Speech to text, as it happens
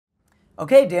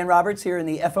Okay, Dan Roberts here in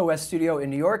the FOS studio in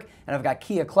New York, and I've got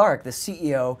Keia Clarke, the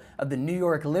CEO of the New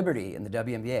York Liberty in the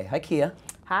WNBA. Hi, Keia.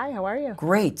 Hi, how are you?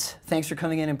 Great. Thanks for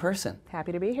coming in person.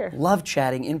 Happy to be here. Love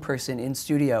chatting in person in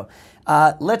studio.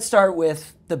 Let's start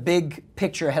with the big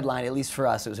picture headline, at least for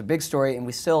us. It was a big story, and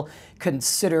we still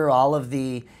consider all of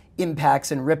the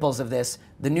impacts and ripples of this,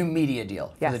 the new media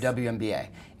deal for the WNBA,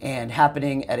 and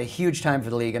happening at a huge time for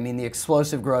the league. I mean, the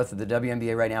explosive growth of the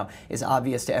WNBA right now is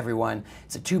obvious to everyone.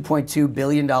 It's a $2.2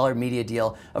 billion media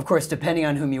deal. Of course, depending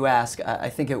on whom you ask, I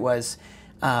think it was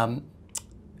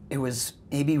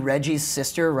maybe Reggie's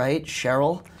sister, right?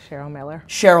 Cheryl Miller.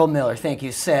 Cheryl Miller, thank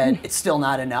you, said it's still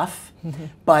not enough.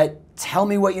 But tell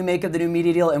me what you make of the new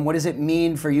media deal, and what does it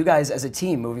mean for you guys as a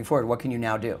team moving forward? What can you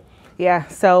now do? Yeah,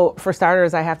 so for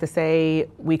starters, I have to say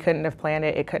we couldn't have planned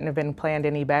it. It couldn't have been planned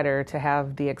any better to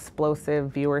have the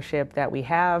explosive viewership that we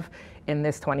have in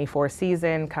this 24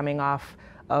 season, coming off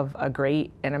of a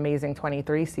great and amazing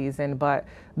 23 season, but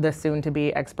the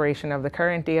soon-to-be expiration of the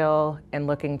current deal and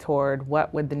looking toward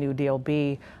what would the new deal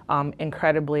be,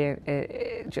 incredibly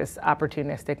just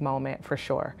opportunistic moment for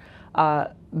sure.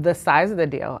 The size of the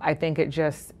deal, I think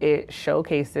it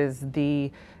showcases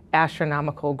the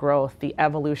astronomical growth, the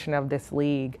evolution of this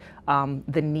league,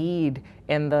 the need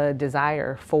and the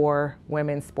desire for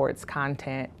women's sports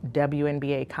content,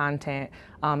 WNBA content,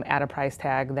 at a price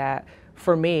tag that,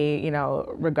 for me, you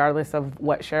know, regardless of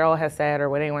what Cheryl has said or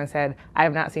what anyone said, I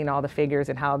have not seen all the figures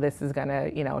and how this is gonna,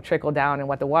 you know, trickle down and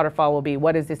what the waterfall will be.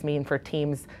 What does this mean for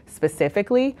teams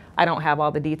specifically? I don't have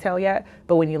all the detail yet,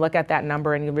 but when you look at that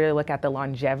number and you really look at the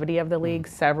longevity of the league,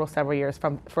 several years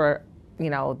for you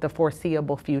know, the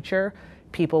foreseeable future,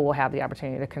 people will have the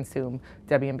opportunity to consume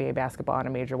WNBA basketball in a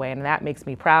major way, and that makes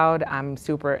me proud. I'm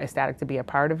super ecstatic to be a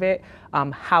part of it.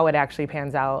 How it actually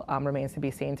pans out remains to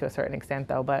be seen to a certain extent,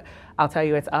 though. But I'll tell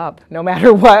you, it's up. No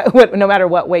matter no matter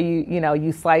what way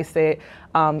you slice it,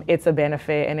 it's a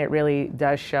benefit, and it really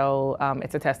does show.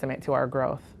 It's a testament to our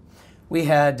growth. We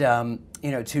had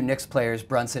two Knicks players,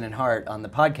 Brunson and Hart, on the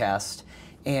podcast.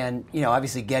 And, you know,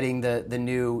 obviously getting the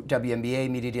new WNBA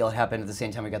media deal happened at the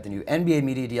same time we got the new NBA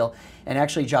media deal. And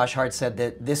actually Josh Hart said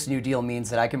that this new deal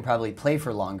means that I can probably play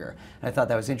for longer. And I thought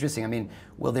that was interesting. I mean,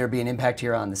 will there be an impact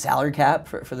here on the salary cap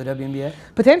for the WNBA?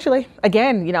 Potentially.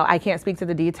 Again, you know, I can't speak to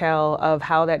the detail of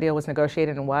how that deal was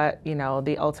negotiated and what, you know,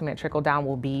 the ultimate trickle down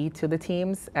will be to the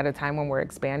teams at a time when we're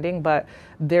expanding. But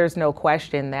there's no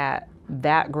question that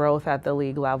growth at the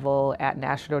league level, at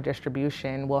national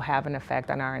distribution, will have an effect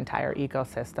on our entire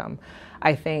ecosystem.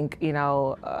 I think, you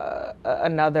know,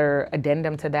 another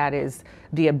addendum to that is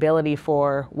the ability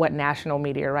for what national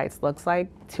media rights looks like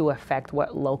to affect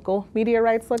what local media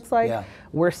rights looks like. Yeah.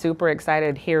 We're super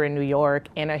excited here in New York,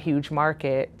 in a huge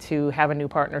market, to have a new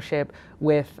partnership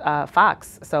with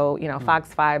Fox. So, you know,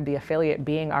 Fox 5, the affiliate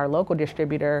being our local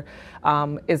distributor,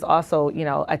 is also, you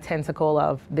know, a tentacle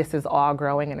of this is all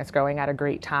growing, and it's growing at a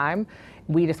great time.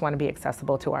 We just want to be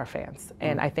accessible to our fans.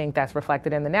 And I think that's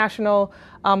reflected in the national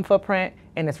footprint,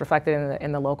 and it's reflected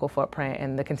in the local footprint,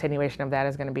 and the continuation of that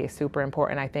is going to be super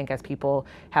important, I think, as people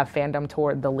have fandom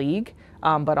toward the league,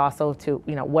 but also to,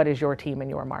 you know, what is your team in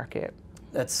your market?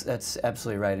 That's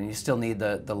absolutely right, and you still need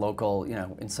the local, you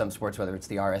know, in some sports, whether it's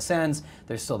the RSNs,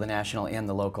 there's still the national and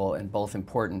the local, and both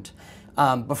important.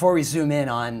 Before we zoom in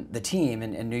on the team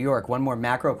in New York, one more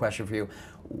macro question for you.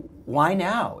 Why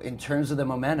now in terms of the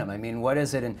momentum? I mean, what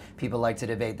is it? And people like to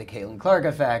debate the Keia Clarke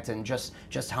effect and just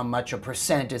how much a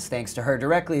percent is thanks to her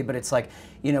directly, but it's like,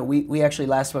 you know, we actually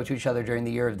last spoke to each other during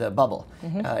the year of the bubble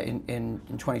in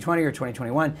 2020 or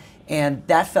 2021, and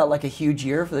that felt like a huge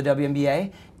year for the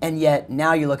WNBA, and yet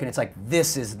now you look and it's like,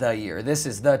 this is the year, this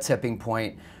is the tipping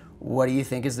point. What do you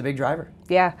think is the big driver?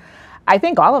 Yeah. I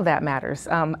think all of that matters.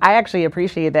 I actually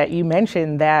appreciate that you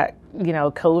mentioned that, you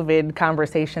know, COVID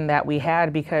conversation that we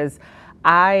had, because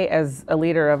I, as a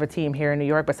leader of a team here in New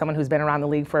York, but someone who's been around the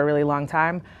league for a really long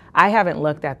time, I haven't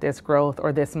looked at this growth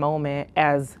or this moment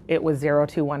as it was 0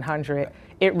 to 100.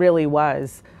 It really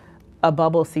was a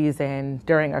bubble season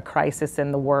during a crisis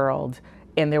in the world,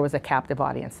 and there was a captive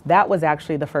audience. That was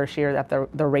actually the first year that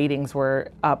the ratings were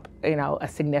up, you know, a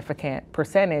significant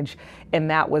percentage,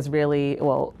 and that was really,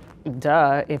 well,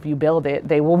 duh, if you build it,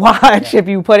 they will watch. Yeah. If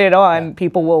you put it on,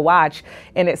 people will watch.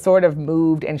 And it sort of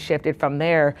moved and shifted from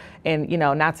there. And, you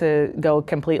know, not to go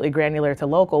completely granular to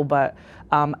local, but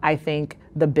I think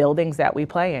the buildings that we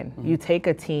play in, you take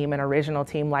a team, an original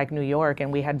team like New York,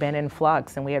 and we had been in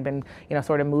flux, and we had been, you know,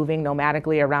 sort of moving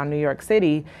nomadically around New York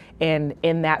City. And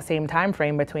in that same time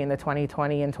frame between the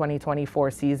 2020 and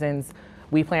 2024 seasons,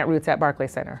 we plant roots at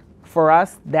Barclays Center. For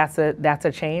us, that's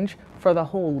a change. For the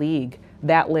whole league,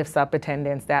 that lifts up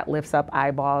attendance, that lifts up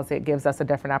eyeballs, it gives us a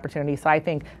different opportunity. So I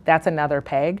think that's another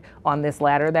peg on this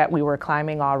ladder that we were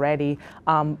climbing already.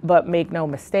 But make no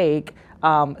mistake,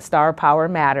 star power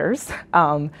matters.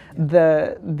 The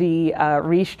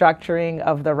restructuring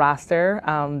of the roster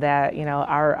that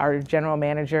our general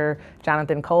manager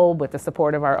Jonathan Kolb, with the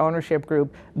support of our ownership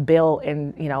group, built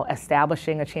in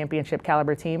establishing a championship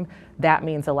caliber team, that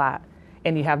means a lot.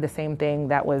 And you have the same thing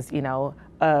that was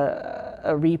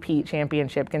a repeat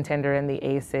championship contender in the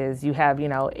Aces. You have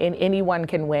anyone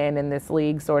can win in this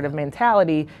league sort of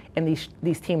mentality, and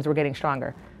these teams were getting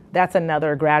stronger. That's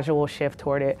another gradual shift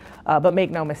toward it. But make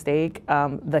no mistake,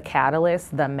 the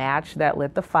catalyst, the match that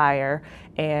lit the fire,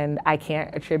 and I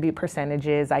can't attribute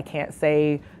percentages. I can't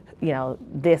say,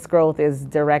 this growth is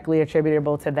directly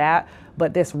attributable to that,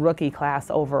 but this rookie class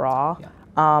overall,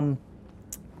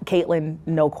 Caitlin,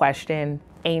 no question,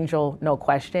 Angel, no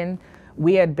question.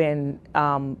 We had been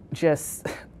just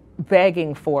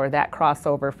begging for that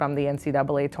crossover from the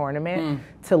NCAA tournament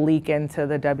to leak into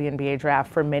the WNBA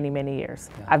draft for many, many years.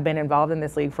 Yeah. I've been involved in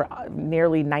this league for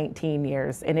nearly 19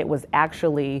 years, and it was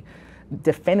actually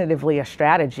definitively a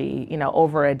strategy,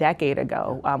 over a decade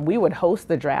ago. We would host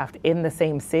the draft in the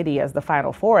same city as the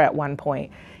Final Four at one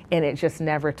point, and it just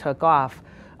never took off.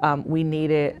 We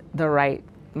needed the right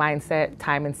mindset,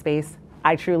 time and space.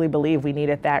 I truly believe we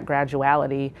needed that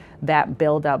graduality, that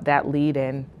build up, that lead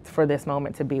in for this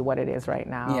moment to be what it is right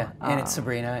now. Yeah, and it's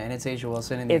Sabrina and it's A'ja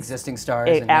Wilson and the existing stars,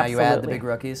 and now you add the big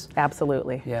rookies.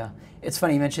 Absolutely. Yeah. It's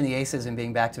funny you mentioned the Aces and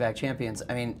being back-to-back champions.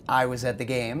 I mean, I was at the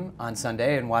game on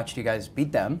Sunday and watched you guys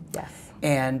beat them. Yes.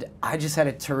 And I just had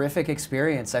a terrific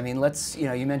experience. I mean,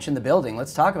 you mentioned the building.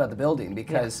 Let's talk about the building,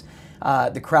 because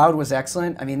the crowd was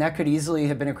excellent. I mean, that could easily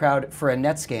have been a crowd for a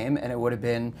Nets game, and it would have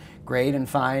been great and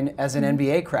fine as an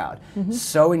NBA crowd.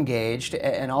 So engaged,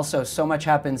 and also so much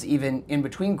happens even in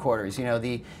between quarters.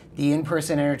 The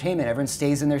in-person entertainment. Everyone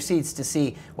stays in their seats to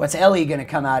see what's Ellie going to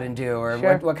come out and do, or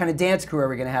what kind of dance crew are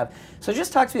we going to have. So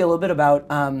just talk to me a little bit about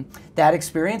that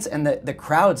experience and the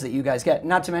crowds that you guys get,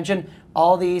 not to mention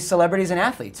all the celebrities and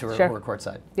athletes who are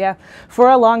courtside. Yeah. For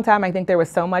a long time, I think there was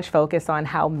so much focus on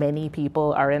how many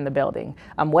people are in the building.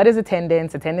 What is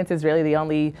attendance? Attendance is really the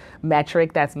only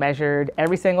metric that's measured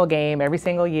every single game, every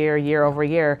single year, year over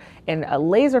year, and a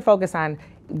laser focus on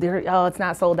it's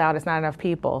not sold out, it's not enough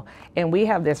people. And we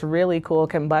have this really cool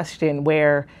combustion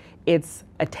where it's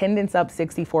attendance up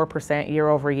 64% year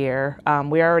over year.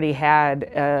 We already had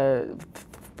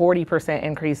 40%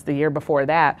 increase the year before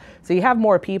that. So you have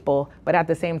more people, but at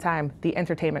the same time, the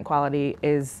entertainment quality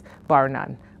is bar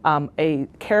none. A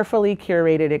carefully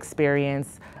curated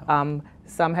experience.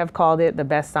 Some have called it the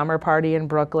best summer party in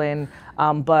Brooklyn,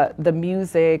 but the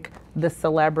music, the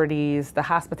celebrities, the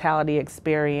hospitality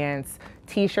experience,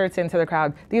 T-shirts into the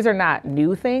crowd, these are not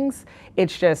new things.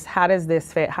 It's just, how does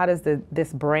this fit? How does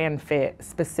this brand fit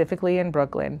specifically in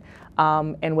Brooklyn,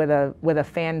 and with a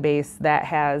fan base that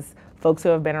has folks who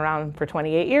have been around for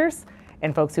 28 years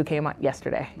and folks who came on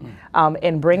yesterday,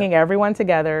 and bringing everyone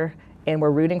together. And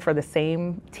we're rooting for the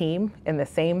same team and the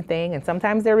same thing. And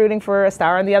sometimes they're rooting for a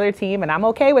star on the other team, and I'm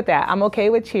okay with that. I'm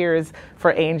okay with cheers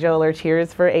for Angel or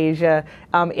cheers for A'ja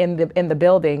in the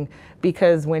building,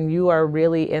 because when you are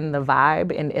really in the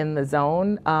vibe and in the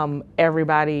zone,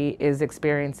 everybody is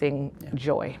experiencing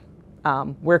joy.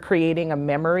 We're creating a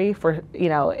memory for,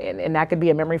 and that could be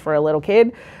a memory for a little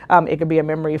kid. It could be a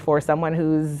memory for someone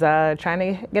who's trying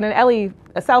to get an Ellie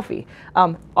a selfie.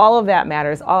 All of that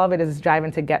matters. All of it is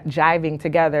jiving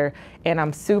together. And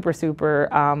I'm super,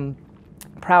 super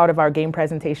proud of our game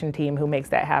presentation team who makes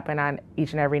that happen on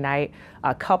each and every night,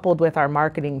 coupled with our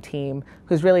marketing team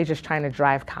who's really just trying to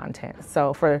drive content.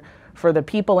 So for the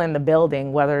people in the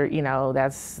building, whether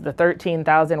that's the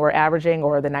 13,000 we're averaging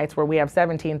or the nights where we have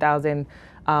 17,000,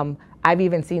 I've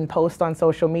even seen posts on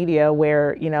social media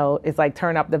where it's like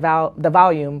turn up the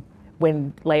volume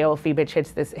when Leo Fibic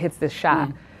hits this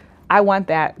shot. I want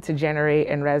that to generate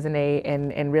and resonate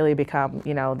and really become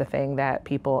the thing that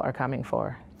people are coming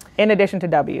for. In addition to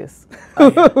W's,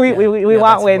 we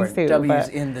want wins too. W's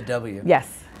in the W.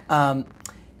 Yes.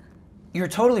 You're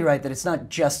totally right that it's not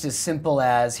just as simple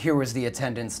as here was the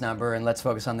attendance number and let's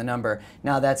focus on the number.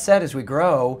 Now that said, as we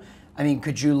grow, I mean,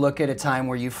 could you look at a time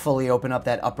where you fully open up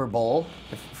that upper bowl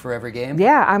for every game?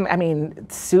 Yeah, I mean,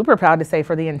 super proud to say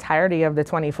for the entirety of the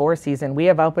 24 season, we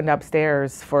have opened up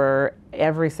stairs for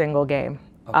every single game.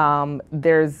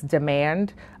 There's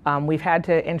demand. We've had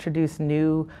to introduce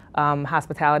new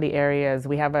hospitality areas.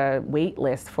 We have a wait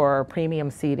list for premium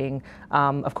seating.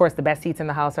 Of course, the best seats in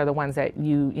the house are the ones that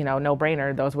no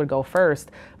brainer, those would go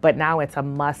first. But now it's a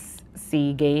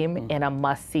must-see game and a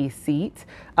must-see seat.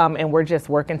 And we're just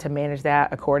working to manage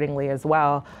that accordingly as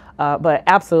well. But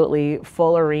absolutely,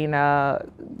 full arena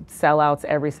sellouts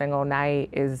every single night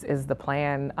is the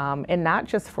plan, and not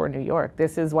just for New York.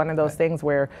 This is one of those things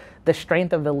where the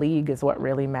strength of the league is what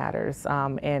really matters,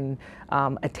 and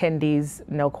attendees,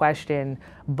 no question,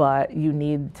 but you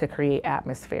need to create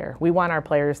atmosphere. We want our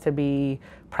players to be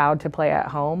proud to play at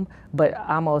home, but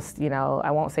almost,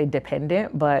 I won't say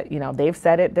dependent, but, they've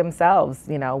said it themselves,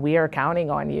 we are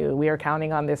counting on you, we are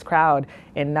counting on this crowd,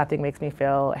 and nothing makes me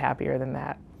feel happier than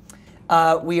that.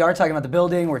 We are talking about the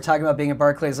building. We're talking about being at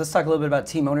Barclays. Let's talk a little bit about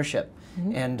team ownership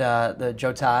and the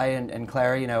Joe Ty and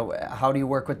Clara. How do you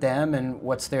work with them, and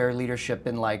what's their leadership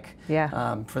been like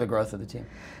for the growth of the team?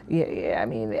 Yeah, I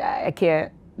mean, I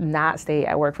can't not state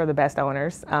I work for the best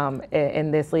owners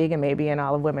in this league and maybe in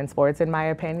all of women's sports, in my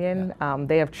opinion.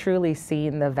 They have truly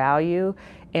seen the value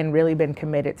and really been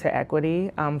committed to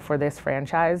equity for this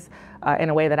franchise in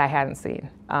a way that I hadn't seen.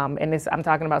 And I'm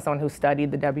talking about someone who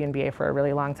studied the WNBA for a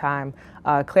really long time.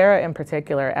 Clara in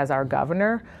particular, as our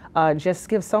governor, just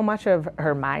gives so much of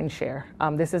her mind share.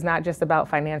 This is not just about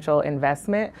financial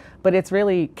investment, but it's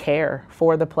really care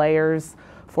for the players,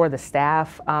 for the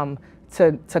staff,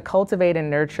 to cultivate and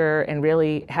nurture and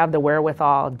really have the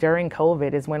wherewithal. During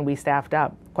COVID is when we staffed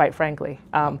up, quite frankly.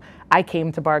 I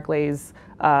came to Barclays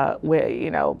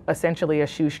with, essentially a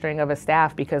shoestring of a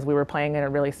staff because we were playing in a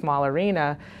really small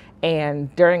arena.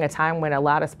 And during a time when a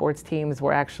lot of sports teams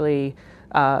were actually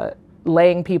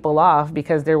laying people off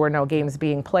because there were no games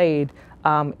being played,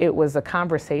 it was a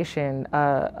conversation,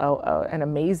 an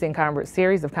amazing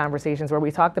series of conversations where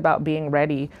we talked about being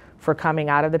ready for coming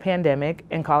out of the pandemic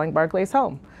and calling Barclays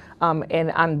home.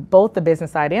 And on both the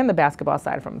business side and the basketball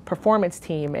side, from performance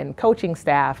team and coaching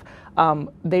staff,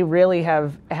 they really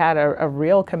have had a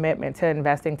real commitment to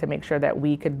investing to make sure that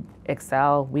we could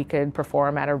excel, we could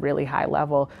perform at a really high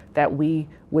level, that we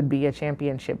would be a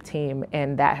championship team,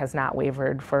 and that has not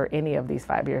wavered for any of these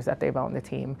 5 years that they've owned the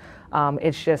team.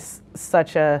 It's just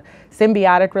such a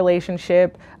symbiotic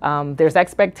relationship. There's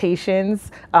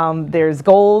expectations, there's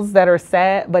goals that are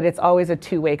set, but it's always a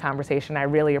two-way conversation. I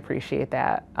really appreciate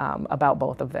that about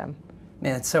both of them.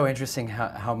 Man, it's so interesting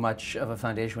how much of a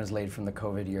foundation was laid from the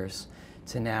COVID years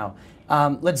to now.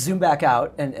 Let's zoom back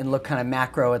out and look kind of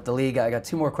macro at the league. I got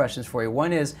two more questions for you.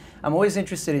 One is, I'm always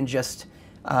interested in just,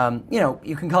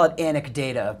 you can call it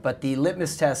anecdata, but the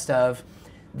litmus test of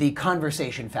the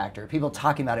conversation factor, people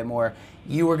talking about it more.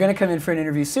 You were going to come in for an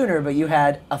interview sooner, but you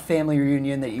had a family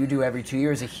reunion that you do every 2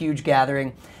 years, a huge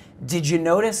gathering. Did you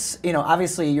notice,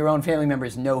 obviously your own family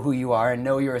members know who you are and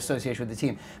know your association with the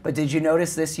team, but did you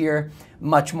notice this year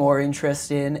much more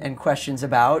interest in and questions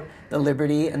about the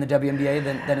Liberty and the WNBA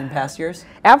than in past years?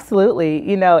 Absolutely.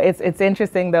 It's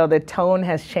interesting though, the tone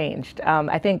has changed.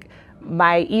 I think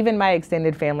even my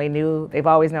extended family they've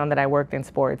always known that I worked in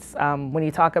sports. When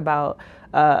you talk about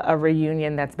a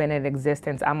reunion that's been in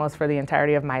existence almost for the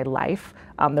entirety of my life,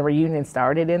 the reunion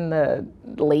started in the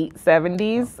late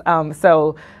 70s.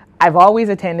 So I've always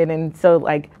attended, and so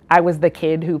I was the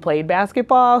kid who played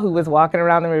basketball, who was walking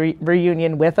around the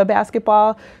reunion with a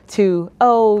basketball, to,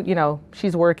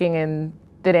 she's working in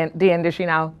the industry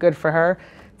now, good for her,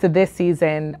 to this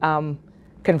season,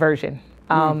 conversion.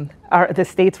 The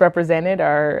states represented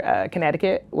are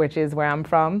Connecticut, which is where I'm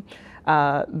from.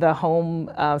 The home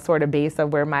sort of base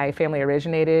of where my family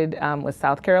originated was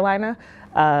South Carolina.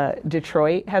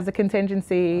 Detroit has a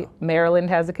contingency, Maryland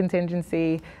has a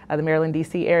contingency, the Maryland,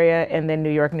 D.C. area, and then New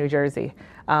York, New Jersey.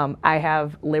 I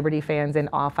have Liberty fans in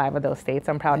all 5 of those states,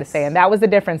 I'm proud to say, and that was the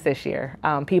difference this year.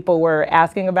 People were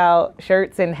asking about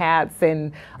shirts and hats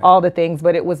and all the things,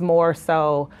 but it was more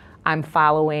so, I'm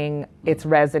following, it's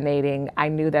resonating. I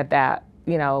knew that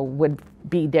would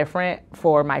be different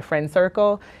for my friend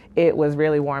circle. It was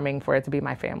really warming for it to be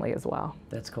my family as well.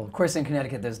 That's cool. Of course, in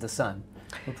Connecticut, there's the Sun,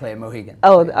 who play at Mohegan.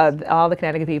 Oh, all the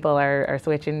Connecticut people are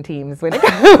switching teams when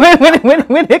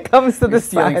it comes to the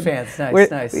stealing Sun.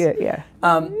 Fans. Nice. Yeah.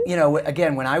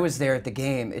 Again, when I was there at the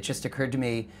game, it just occurred to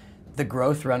me the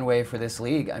growth runway for this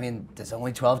league. I mean, there's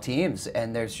only 12 teams,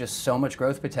 and there's just so much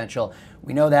growth potential.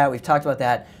 We know that. We've talked about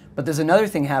that. But there's another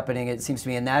thing happening, it seems to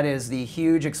me, and that is the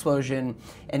huge explosion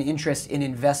and interest in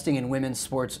investing in women's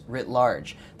sports writ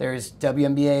large. There's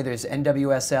WNBA, there's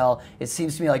NWSL. It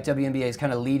seems to me like WNBA is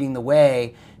kind of leading the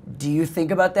way. Do you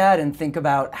think about that and think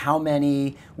about how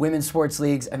many women's sports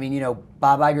leagues, I mean, you know,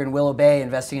 Bob Iger and Willow Bay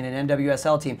investing in an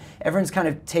NWSL team. Everyone's kind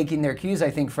of taking their cues,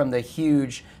 I think, from the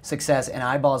huge success and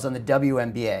eyeballs on the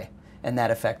WNBA and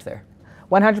that effect there.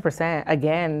 100%.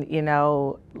 Again, you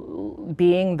know,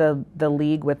 being the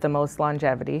league with the most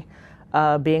longevity,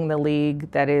 being the league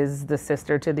that is the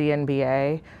sister to the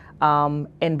NBA,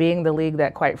 and being the league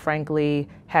that, quite frankly,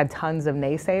 had tons of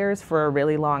naysayers for a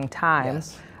really long time.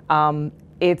 Yes.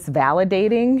 It's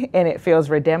validating and it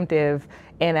feels redemptive,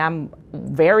 and I'm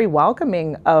very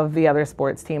welcoming of the other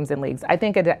sports teams and leagues. I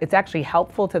think it's actually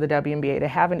helpful to the WNBA to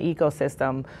have an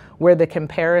ecosystem where the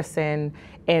comparison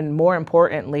and, more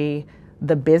importantly,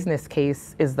 the business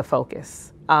case is the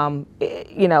focus.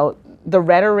 You know, the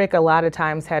rhetoric a lot of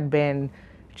times had been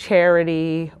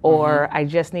charity or I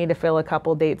just need to fill a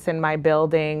couple dates in my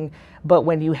building. But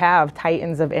when you have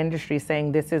titans of industry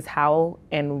saying this is how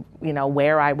and, you know,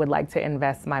 where I would like to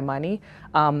invest my money,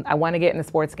 I want to get in the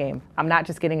sports game. I'm not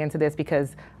just getting into this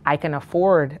because I can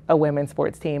afford a women's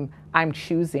sports team. I'm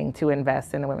choosing to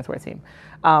invest in a women's sports team.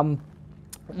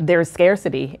 There's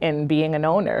scarcity in being an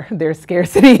owner. There's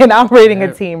scarcity in operating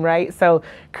a team, right? So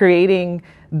creating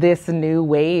this new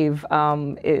wave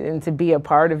and to be a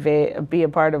part of it, be a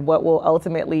part of what will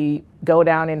ultimately go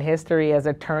down in history as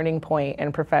a turning point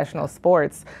in professional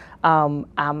sports.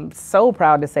 I'm so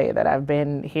proud to say that I've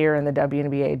been here in the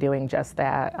WNBA doing just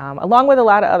that, along with a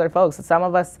lot of other folks. Some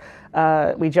of us,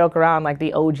 we joke around like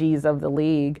the OGs of the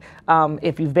league.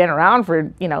 If you've been around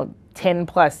for, you know, 10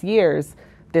 plus years,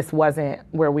 this wasn't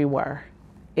where we were.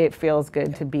 It feels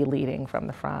good to be leading from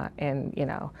the front, and, you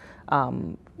know,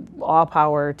 all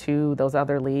power to those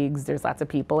other leagues. There's lots of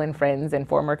people and friends and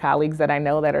former colleagues that I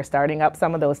know that are starting up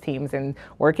some of those teams and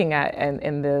working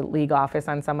in the league office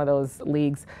on some of those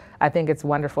leagues. I think it's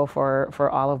wonderful for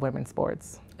all of women's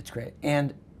sports. It's great.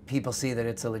 And people see that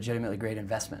it's a legitimately great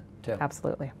investment, too.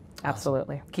 Absolutely. Awesome.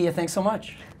 Absolutely. Keia, thanks so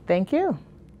much. Thank you.